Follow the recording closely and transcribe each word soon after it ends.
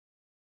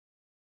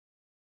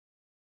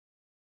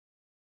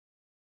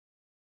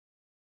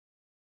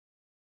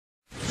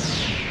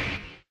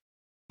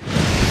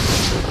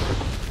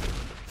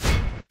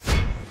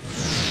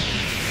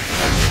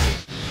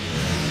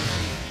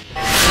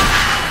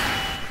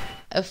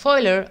A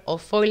foiler or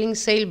foiling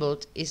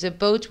sailboat is a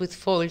boat with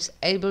foils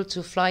able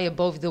to fly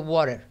above the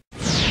water.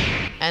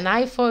 An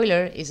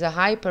I-foiler is a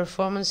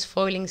high-performance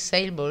foiling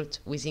sailboat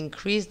with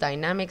increased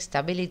dynamic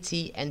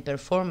stability and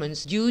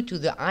performance due to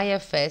the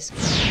IFS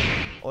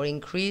or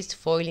increased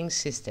foiling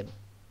system.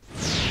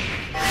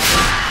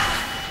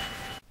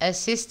 A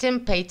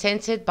system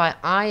patented by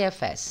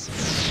IFS.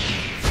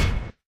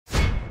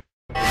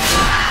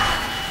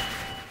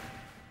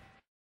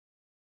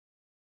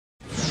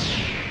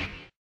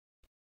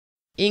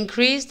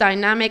 Increased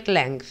dynamic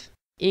length.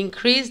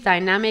 Increased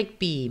dynamic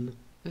beam.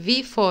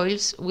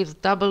 V-foils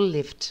with double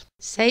lift.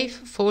 Safe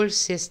foil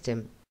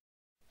system.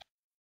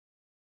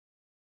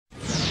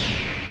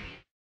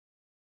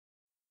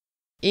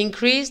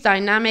 Increased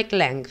dynamic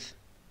length.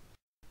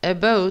 A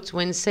boat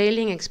when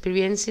sailing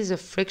experiences a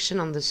friction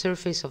on the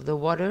surface of the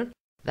water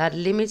that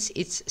limits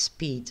its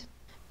speed.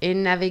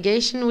 In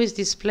navigation with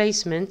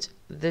displacement,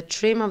 the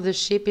trim of the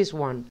ship is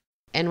 1,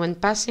 and when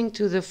passing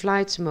to the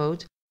flight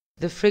mode,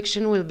 the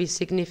friction will be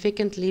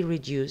significantly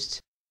reduced,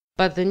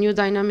 but the new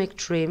dynamic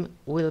trim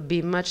will be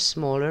much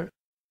smaller,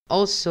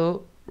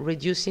 also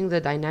reducing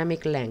the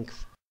dynamic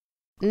length.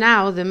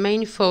 Now the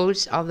main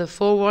foils are the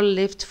forward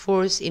lift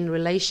force in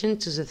relation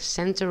to the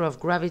center of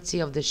gravity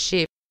of the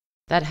ship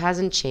that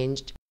hasn't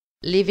changed,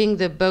 leaving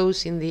the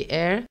bows in the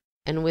air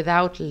and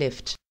without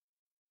lift.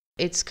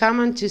 It's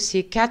common to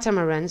see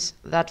catamarans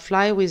that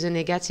fly with a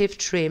negative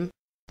trim,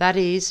 that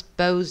is,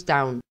 bows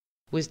down,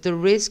 with the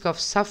risk of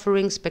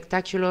suffering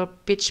spectacular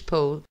pitch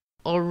pole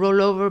or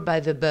rollover by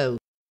the bow.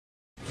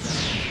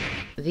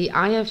 The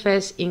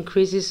IFS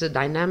increases the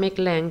dynamic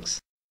length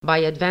by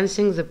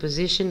advancing the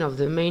position of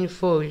the main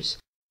foils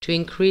to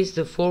increase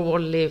the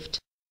forward lift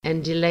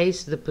and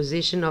delays the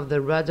position of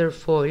the rudder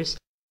foils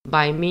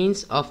by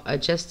means of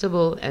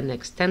adjustable and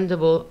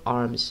extendable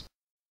arms.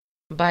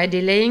 By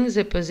delaying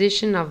the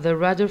position of the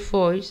rudder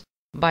foils,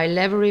 by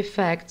lever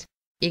effect,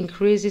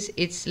 increases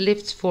its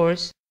lift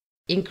force,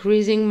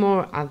 increasing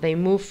more as they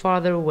move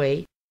farther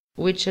away,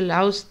 which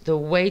allows the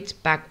weight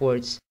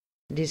backwards,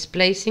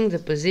 displacing the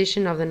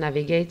position of the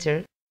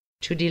navigator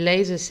to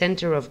delay the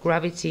center of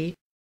gravity.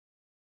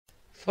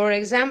 For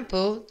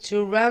example,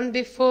 to run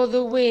before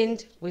the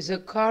wind with a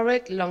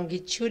correct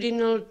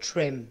longitudinal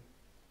trim.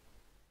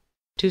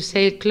 To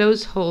sail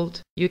close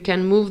hauled, you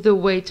can move the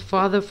weight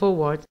farther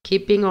forward,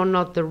 keeping or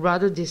not the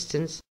rudder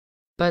distance,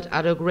 but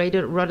at a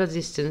greater rudder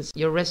distance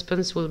your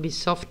response will be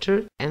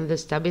softer and the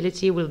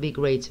stability will be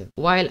greater,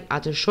 while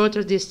at a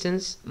shorter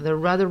distance the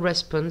rudder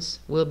response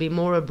will be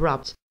more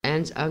abrupt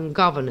and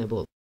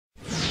ungovernable.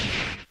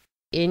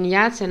 In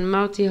yachts and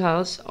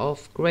multi-hulls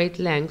of great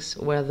lengths,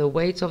 where the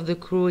weight of the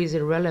crew is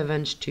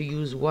irrelevant, to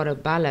use water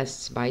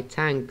ballasts by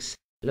tanks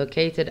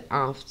located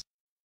aft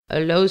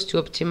allows to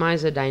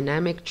optimize the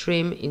dynamic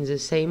trim in the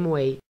same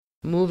way,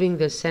 moving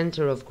the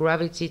center of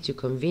gravity to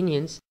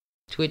convenience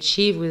to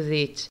achieve with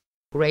it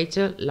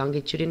greater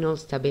longitudinal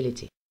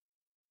stability.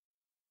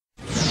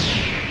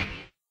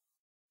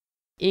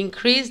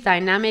 Increased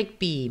dynamic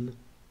beam.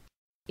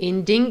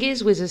 In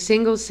dinghies with a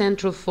single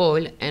central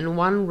foil and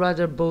one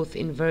rudder both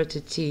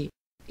inverted T,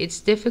 it's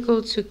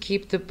difficult to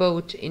keep the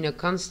boat in a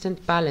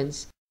constant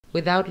balance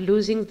without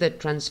losing the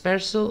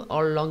transversal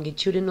or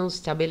longitudinal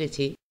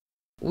stability,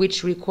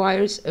 which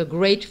requires a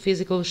great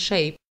physical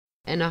shape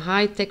and a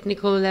high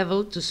technical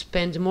level to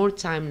spend more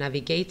time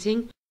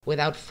navigating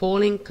without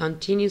falling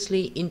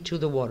continuously into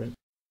the water.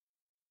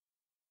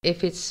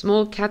 If it's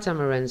small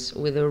catamarans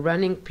with a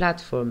running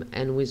platform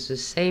and with the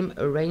same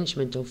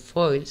arrangement of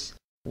foils,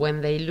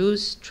 when they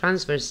lose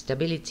transverse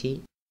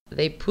stability,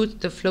 they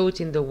put the float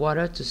in the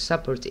water to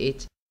support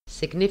it,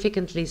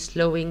 significantly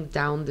slowing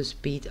down the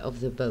speed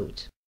of the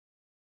boat.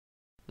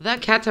 The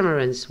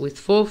catamarans with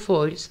 4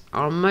 foils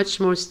are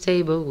much more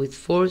stable with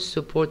 4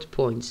 support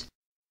points.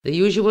 The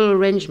usual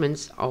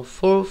arrangements are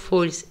 4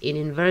 foils in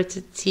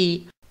inverted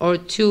T or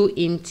 2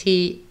 in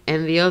T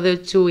and the other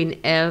 2 in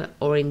L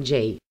or in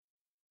J.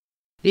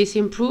 This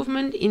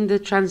improvement in the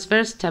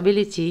transverse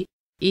stability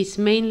is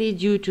mainly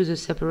due to the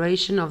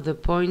separation of the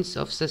points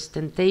of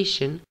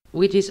sustentation,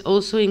 which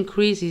also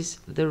increases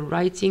the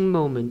righting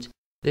moment.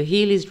 The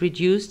heel is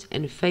reduced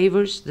and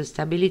favors the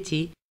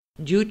stability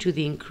due to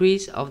the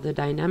increase of the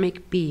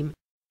dynamic beam,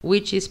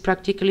 which is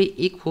practically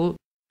equal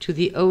to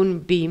the own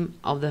beam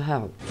of the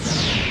hull.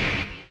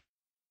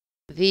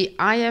 The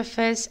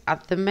IFS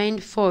at the main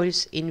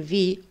foils in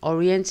V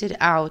oriented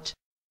out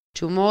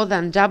to more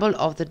than double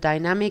of the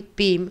dynamic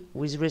beam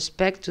with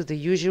respect to the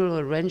usual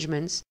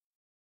arrangements,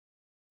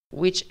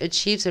 which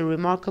achieves a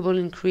remarkable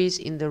increase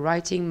in the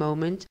righting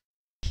moment,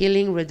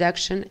 heeling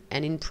reduction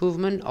and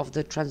improvement of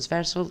the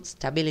transversal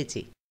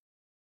stability.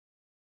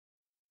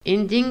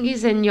 In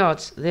dinghies and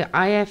yachts, the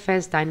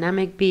IFS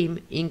dynamic beam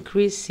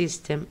increase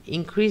system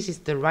increases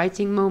the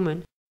righting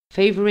moment,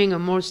 favoring a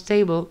more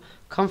stable,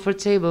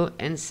 comfortable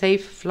and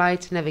safe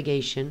flight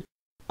navigation,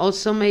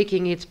 also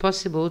making it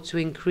possible to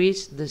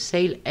increase the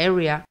sail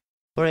area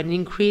for an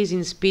increase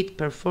in speed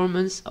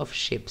performance of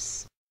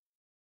ships.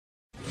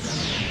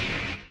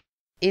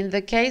 In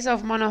the case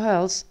of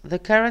monohulls, the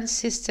current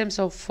systems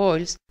of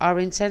foils are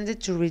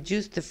intended to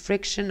reduce the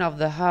friction of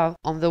the hull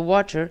on the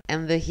water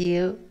and the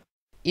heel,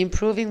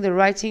 improving the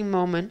righting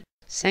moment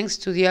thanks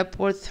to the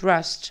upward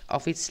thrust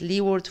of its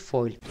leeward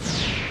foil.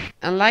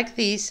 Unlike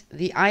this,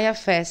 the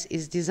IFS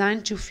is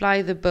designed to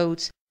fly the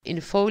boats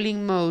in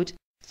foiling mode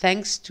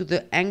thanks to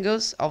the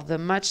angles of the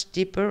much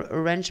deeper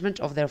arrangement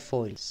of their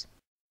foils.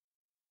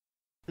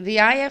 The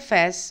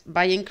IFS,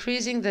 by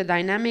increasing the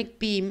dynamic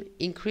beam,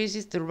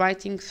 increases the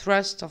righting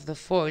thrust of the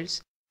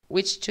foils,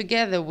 which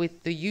together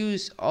with the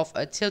use of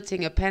a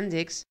tilting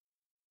appendix,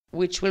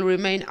 which will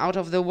remain out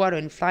of the water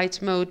in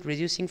flight mode,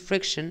 reducing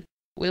friction,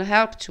 will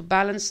help to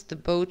balance the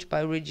boat by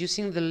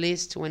reducing the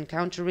least when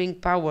encountering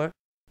power,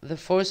 the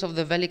force of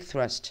the velic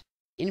thrust,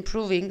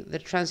 improving the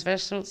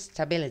transversal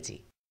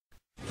stability.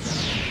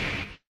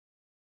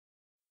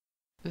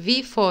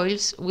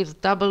 V-foils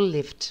with double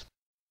lift.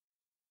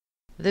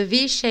 The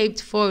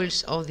V-shaped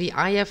foils of the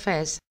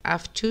IFS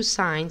have two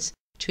signs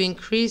to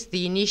increase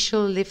the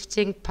initial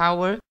lifting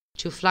power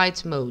to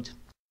flight mode.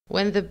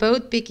 When the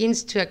boat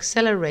begins to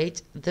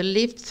accelerate, the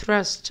lift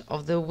thrust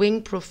of the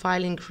wing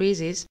profile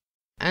increases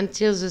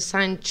until the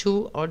sign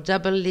 2 or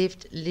double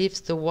lift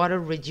leaves the water,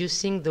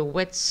 reducing the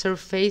wet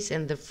surface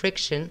and the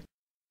friction,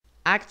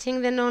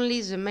 acting then only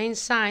the main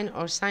sign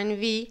or sign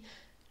V,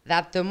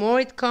 that the more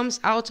it comes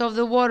out of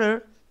the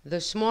water,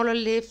 the smaller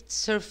lift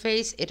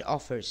surface it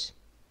offers.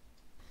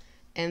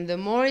 And the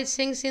more it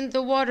sinks in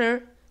the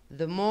water,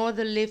 the more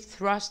the lift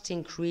thrust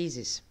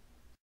increases,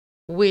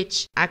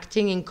 which,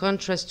 acting in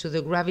contrast to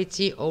the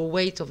gravity or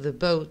weight of the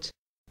boat,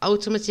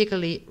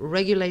 automatically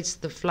regulates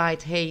the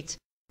flight height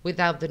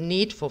without the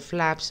need for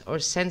flaps or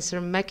sensor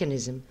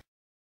mechanism.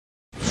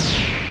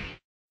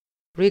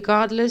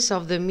 Regardless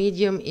of the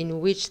medium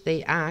in which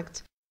they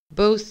act,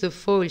 both the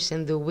foils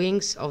and the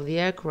wings of the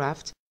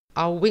aircraft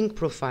are wing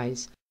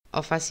profiles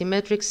of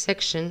asymmetric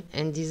section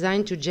and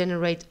designed to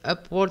generate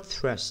upward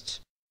thrust.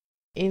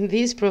 In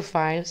these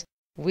profiles,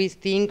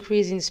 with the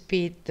increase in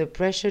speed, the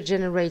pressure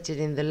generated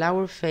in the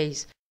lower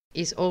phase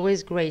is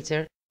always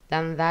greater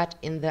than that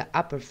in the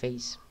upper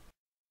phase.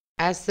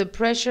 As the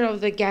pressure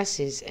of the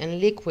gases and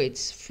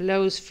liquids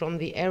flows from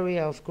the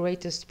area of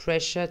greatest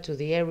pressure to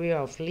the area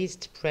of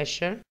least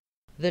pressure,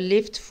 the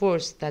lift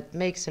force that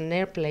makes an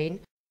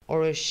airplane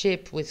or a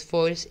ship with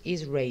foils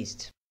is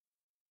raised.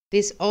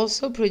 This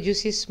also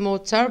produces small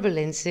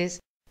turbulences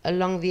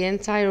along the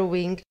entire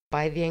wing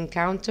by the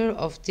encounter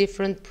of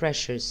different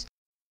pressures,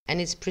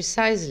 and it's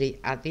precisely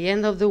at the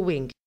end of the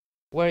wing,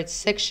 where its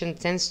section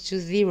tends to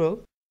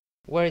zero,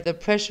 where the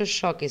pressure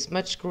shock is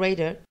much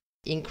greater,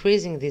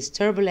 increasing this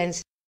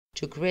turbulence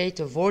to create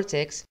a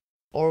vortex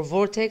or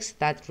vortex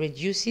that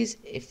reduces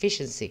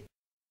efficiency,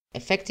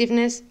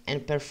 effectiveness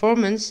and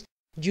performance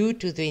due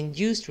to the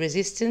induced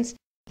resistance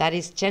that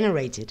is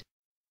generated.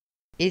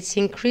 It's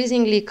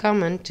increasingly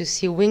common to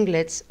see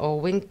winglets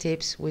or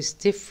wingtips with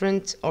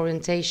different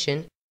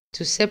orientation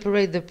to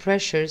separate the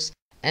pressures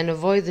and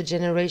avoid the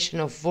generation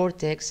of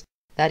vortex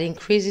that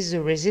increases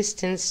the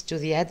resistance to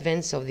the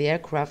advance of the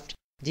aircraft,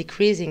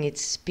 decreasing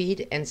its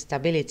speed and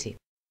stability.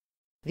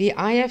 The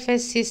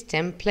IFS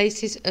system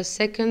places a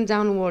second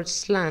downward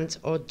slant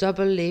or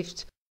double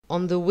lift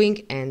on the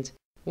wing end,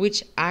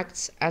 which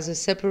acts as a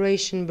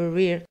separation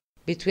barrier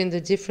between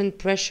the different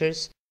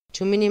pressures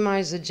to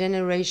minimize the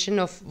generation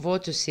of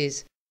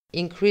vortices,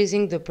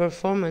 increasing the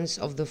performance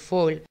of the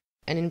foil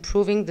and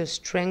improving the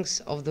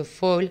strength of the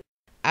foil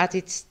at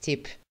its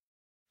tip.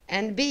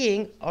 And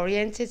being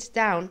oriented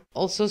down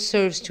also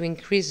serves to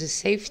increase the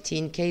safety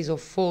in case of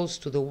falls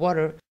to the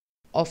water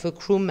of a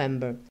crew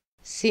member,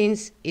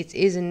 since it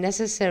isn't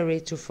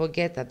necessary to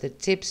forget that the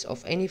tips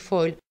of any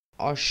foil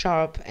are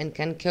sharp and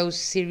can cause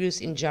serious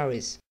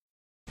injuries.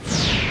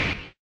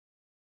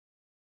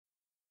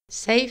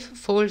 Safe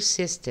foil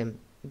system,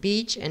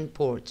 beach and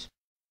port.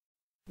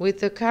 With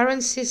the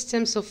current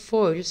systems of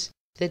foils,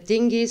 the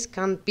dinghies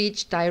can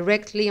beach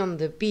directly on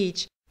the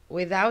beach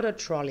without a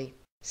trolley,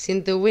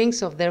 since the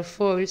wings of their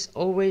foils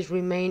always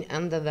remain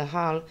under the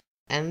hull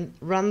and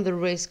run the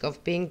risk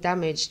of being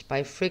damaged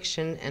by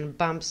friction and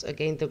bumps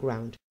against the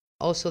ground,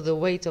 also the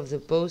weight of the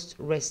boat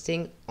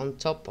resting on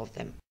top of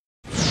them.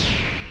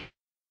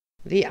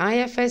 The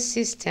IFS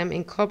system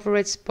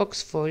incorporates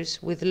box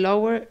foils with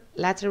lower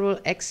lateral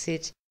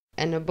exit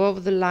and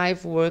above the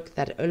live work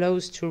that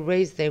allows to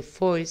raise their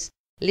foils,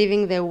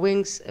 leaving their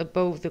wings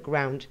above the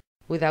ground,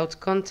 without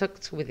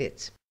contact with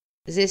it.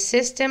 This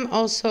system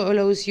also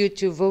allows you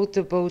to vote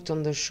the boat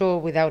on the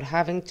shore without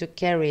having to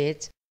carry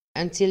it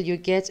until you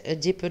get a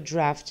deeper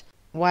draft,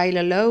 while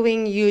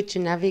allowing you to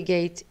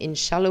navigate in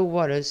shallow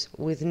waters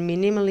with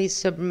minimally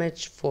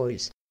submerged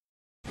foils.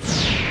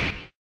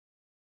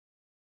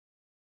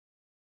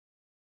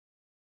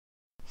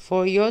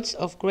 For yachts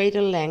of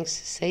greater length,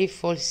 Safe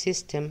Foil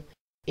system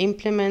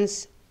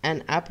implements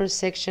an upper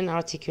section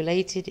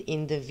articulated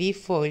in the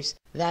V-foils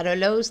that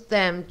allows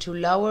them to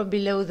lower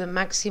below the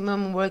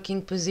maximum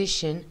working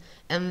position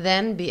and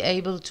then be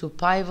able to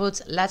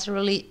pivot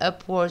laterally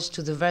upwards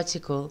to the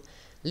vertical,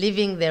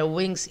 leaving their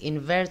wings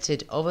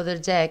inverted over the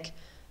deck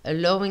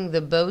allowing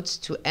the boat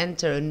to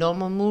enter a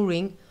normal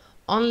mooring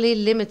only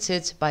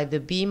limited by the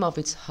beam of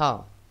its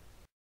hull.